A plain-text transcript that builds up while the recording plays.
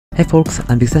Hey folks,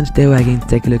 I'm Vixen. Today we are going to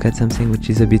take a look at something which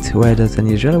is a bit weirder than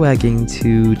usual. We are going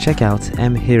to check out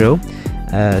M-Hero,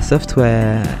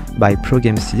 software by Pro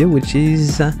Game Studio, which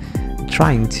is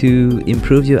trying to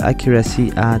improve your accuracy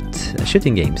at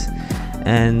shooting games.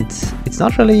 And it's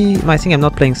not really my thing. I'm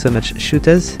not playing so much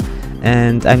shooters,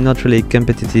 and I'm not really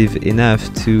competitive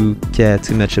enough to care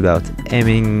too much about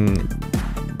aiming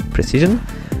precision.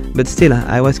 But still,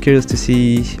 I was curious to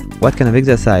see what kind of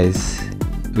exercise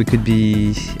we could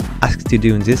be asked to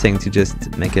do in this thing to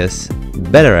just make us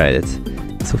better at it.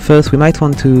 So first we might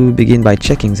want to begin by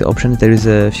checking the options. There is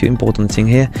a few important things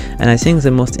here, and I think the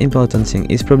most important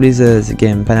thing is probably the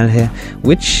game panel here,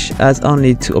 which has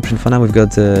only two options for now. We've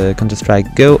got the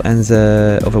Counter-Strike Go and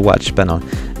the Overwatch panel,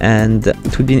 and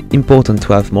it would be important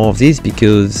to have more of these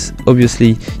because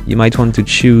obviously you might want to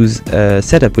choose a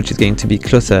setup which is going to be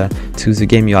closer to the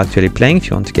game you're actually playing if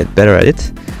you want to get better at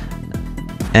it,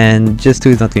 and just 2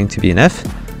 is not going to be enough.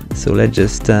 So let's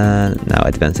just now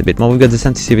advance a bit more. We've got the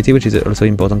sensitivity, which is also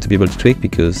important to be able to tweak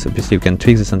because obviously we can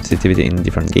tweak the sensitivity in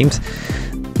different games.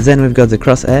 Then we've got the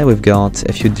crosshair. We've got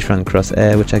a few different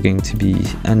crosshair which are going to be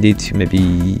handy to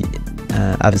maybe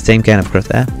have the same kind of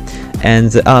crosshair.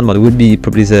 And the hard mode would be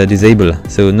probably the disable,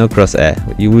 so no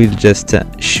crosshair. You will just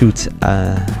shoot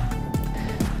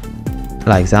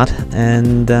like that.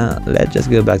 And let's just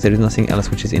go back. There is nothing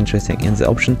else which is interesting in the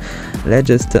option. Let's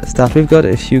just start. We've got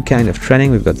a few kind of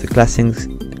training. We've got the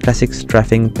classic,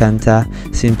 strafing, penta,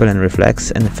 simple and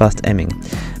reflex, and fast aiming,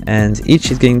 and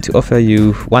each is going to offer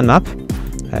you one map.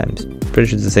 I'm pretty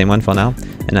sure it's the same one for now,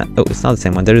 and oh, it's not the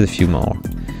same one, there is a few more,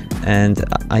 and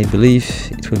I believe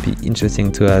it will be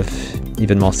interesting to have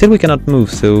even more. Still we cannot move,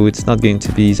 so it's not going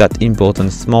to be that important.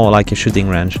 It's more like a shooting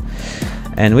range.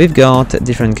 And we've got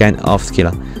different kind of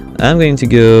skill. I'm going to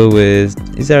go with,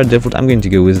 is there a default? I'm going to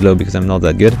go with low because I'm not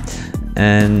that good,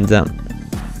 and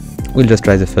we'll just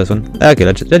try the first one. Okay,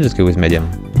 let's just go with medium.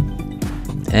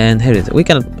 And here it is. We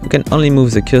can only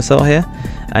move the cursor here.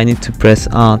 I need to press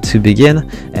R to begin,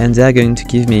 and they are going to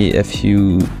give me a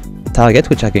few targets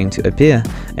which are going to appear,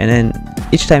 and then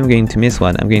each time I'm going to miss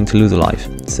one, I'm going to lose a life.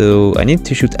 So I need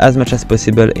to shoot as much as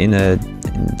possible in a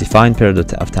defined period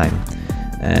of time.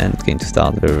 And it's going to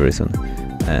start very, very soon.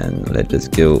 And let's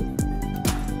just go.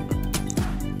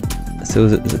 So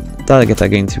the targets are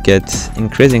going to get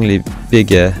increasingly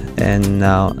bigger, and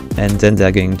then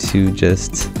they're going to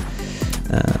just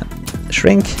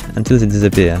shrink until they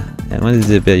disappear. And when they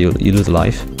disappear, you lose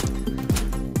life.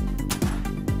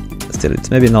 Still,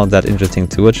 it's maybe not that interesting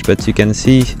to watch, but you can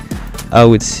see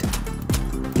how it's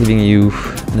giving you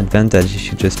an advantage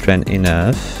if you just train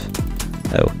enough.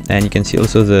 Oh, and you can see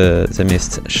also the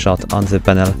missed shot on the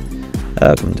panel.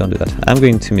 Oh, come on, don't do that. I'm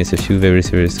going to miss a few very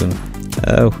soon.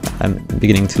 Oh, I'm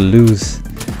beginning to lose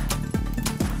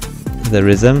the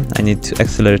rhythm. I need to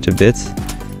accelerate a bit.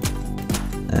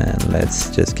 And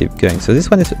let's just keep going. So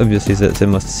this one is obviously the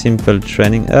most simple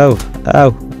training. Oh,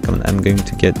 come on, I'm going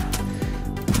to get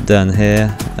done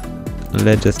here.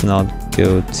 Let's just not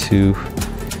go too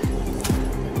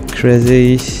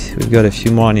crazy. We've got a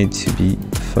few more. I need to be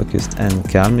focused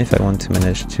and calm if I want to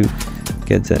manage to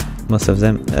get most of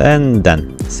them, and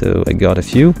done. So I got a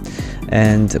few,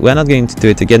 and we're not going to do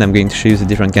it again. I'm going to show you the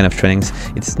different kind of trainings.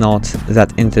 It's not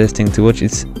that interesting to watch.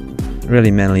 It's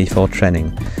really mainly for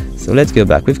training. So let's go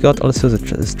back. We've got also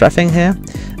the strafing here,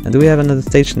 and we have another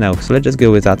stage now, so let's just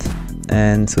go with that.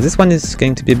 And so this one is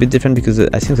going to be a bit different because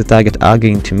I think the targets are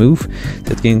going to move,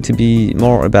 so it's going to be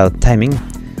more about timing.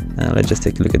 Let's just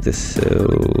take a look at this. So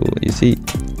you see,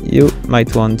 you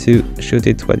might want to shoot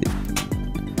it while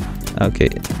okay,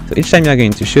 so each time you are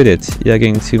going to shoot it, you are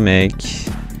going to make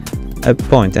a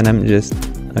point, and I'm just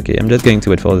going to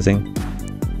wait for the thing.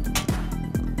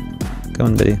 Come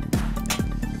on, buddy.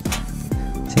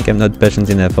 I think I'm not patient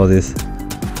enough for this.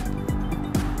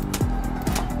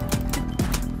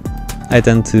 I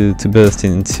tend to burst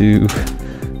into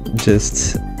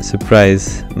just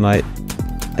surprise my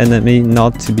enemy,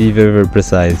 not to be very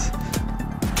precise.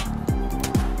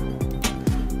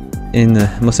 In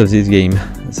most of this game,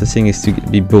 the thing is to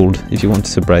be bold if you want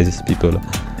to surprise people,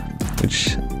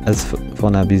 which has for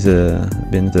now been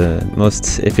the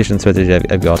most efficient strategy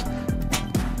I've got.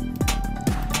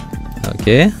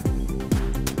 Okay,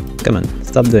 come on,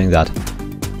 stop doing that.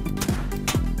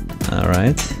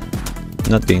 Alright,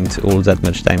 not going to hold that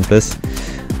much time. Plus,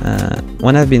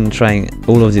 when I've been trying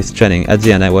all of this training, at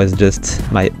the end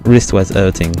my wrist was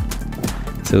hurting.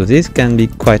 So this can be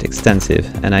quite extensive,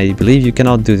 and I believe you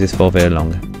cannot do this for very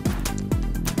long.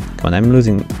 Come on,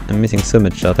 I'm missing so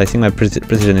much shot. I think my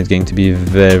precision is going to be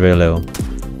very low.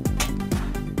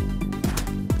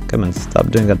 Come on, stop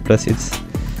doing that. Plus it's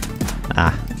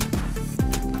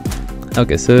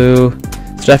Okay, so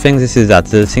strafing, this is that.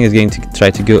 The thing is going to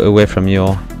try to go away from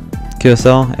your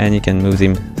cursor, and you can move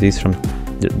this from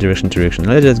direction to direction.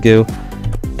 Let's just go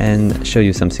and show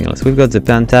you something else. We've got the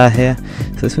Penta here,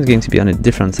 so this one's going to be on a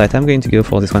different site. I'm going to go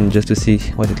for this one just to see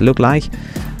what it looked like.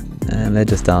 Let's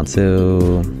just start.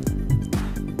 So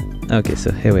okay,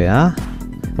 so here we are.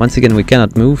 Once again, we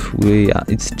cannot move.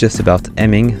 It's just about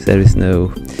aiming. There is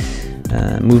no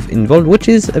move involved, which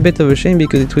is a bit of a shame,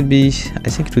 because it would be, I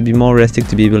think it would be more realistic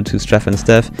to be able to strafe and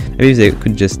stuff. Maybe if they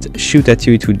could just shoot at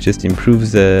you, it would just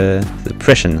improve the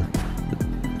pressure.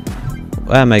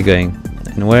 Where am I going?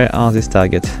 And where are these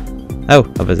targets? Oh,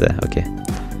 over there, okay.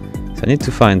 So I need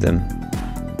to find them.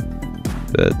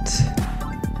 But...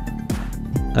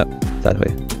 oh, that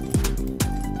way.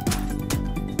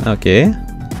 Okay.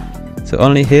 So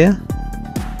only here?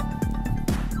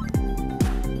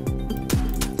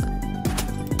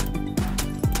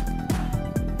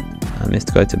 I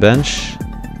missed quite a bunch.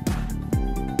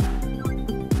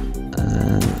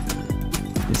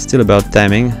 It's still about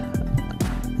timing.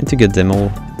 Need to get them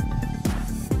all.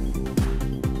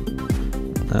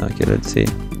 Okay, let's see.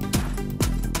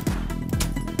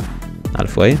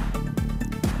 Halfway.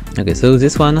 Okay, so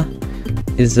this one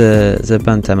is the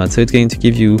Penta mod, so it's going to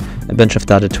give you a bunch of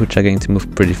targets which are going to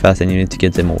move pretty fast, and you need to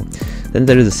get them all. Then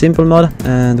there is a simple mod,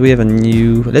 and we have a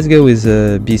new... let's go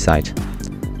with B site.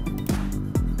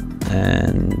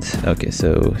 And okay,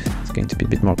 so it's going to be a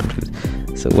bit more confused.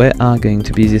 So where are going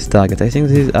to be these targets? I think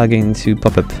these are going to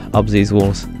pop up these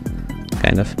walls,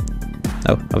 kind of.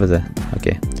 Oh, over there.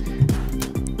 Okay.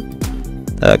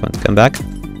 Come back.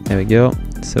 There we go.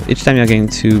 So each time you're going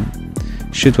to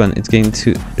shoot one, it's going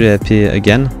to reappear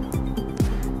again.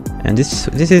 And this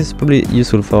is probably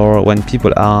useful for when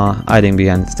people are hiding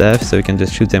behind stuff, so you can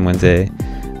just shoot them when they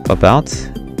pop out,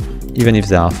 even if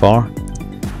they are far.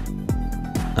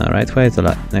 Alright, where is the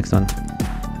next one?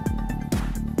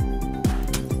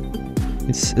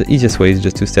 It's the easiest way is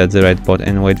just to stay at the right spot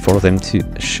and wait for them to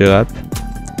show up.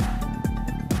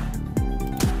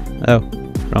 Oh,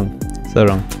 wrong. So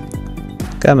wrong.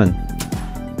 Come on.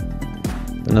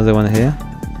 Another one here.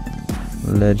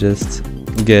 Let's just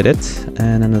get it.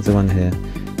 And another one here.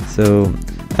 So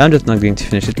I'm just not going to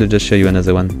finish it. Let's just show you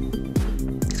another one.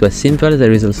 It was simple.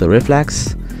 There is also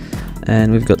reflex.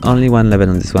 And we've got only one level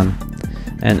on this one.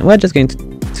 And we're just going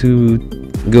to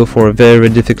go for a very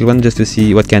difficult one just to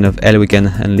see what kind of hell we can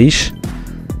unleash.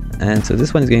 And so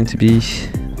this one is going to be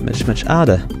much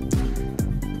harder.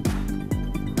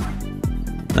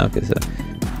 Okay, so...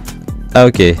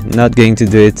 okay, not going to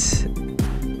do it.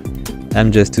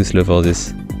 I'm just too slow for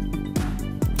this.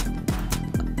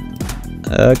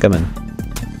 Come on.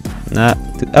 Nah.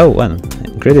 Oh, one.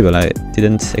 Incredible. I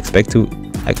didn't expect to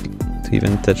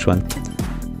even touch one.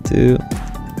 Two.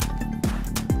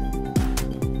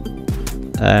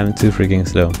 I'm too freaking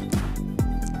slow.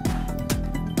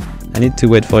 I need to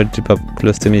wait for it to pop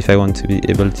close to me if I want to be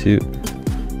able to...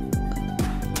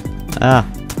 ah,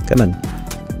 come on.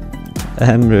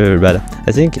 I'm really bad.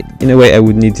 I think in a way I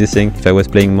would need this thing if I was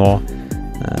playing more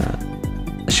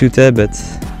shooter, but...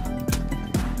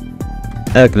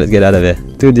 okay, let's get out of there.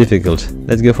 Too difficult.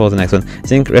 Let's go for the next one. I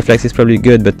think reflex is probably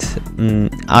good, but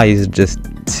I is just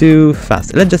too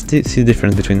fast. Let's just see the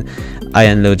difference between high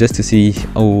and low, just to see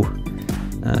how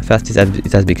fast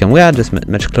it has become. We are just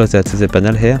much closer to the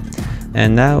panel here,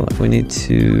 and now we need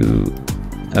to...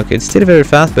 okay, it's still very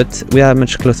fast, but we are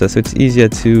much closer, so it's easier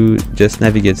to just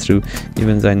navigate through,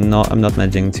 even though I'm not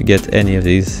managing to get any of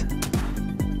these.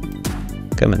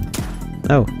 Come on.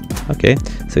 Oh, okay.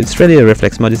 So it's really a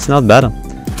reflex mod, it's not bad.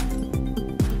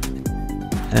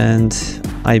 And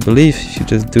I believe if you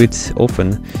just do it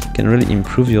often, you can really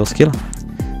improve your skill.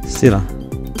 Still.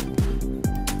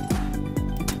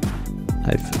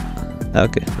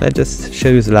 Okay, let's just show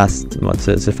you the last mod,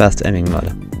 so the fast aiming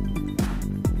mod.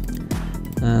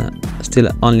 Still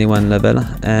only one level,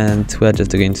 and we're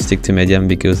just going to stick to medium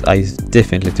because I is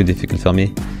definitely too difficult for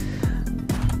me.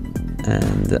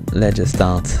 And let's just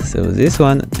start. So this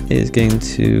one is going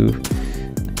to...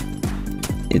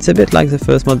 it's a bit like the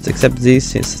first mod, except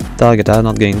these targets are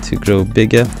not going to grow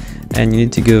bigger, and you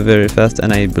need to go very fast,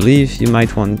 and I believe you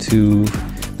might want to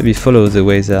maybe follow the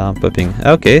way they are popping.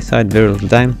 Okay, so I had very little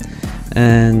time,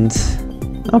 and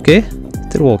okay,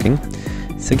 still walking.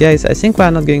 So guys, I think we're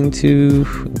not going to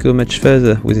go much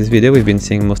further with this video. We've been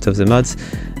seeing most of the mods,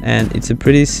 and it's a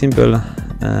pretty simple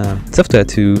software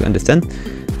to understand.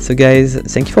 So guys,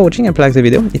 thank you for watching. I hope you liked the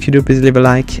video. If you do, please leave a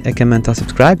like, a comment or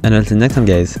subscribe, and until next time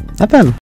guys, have fun!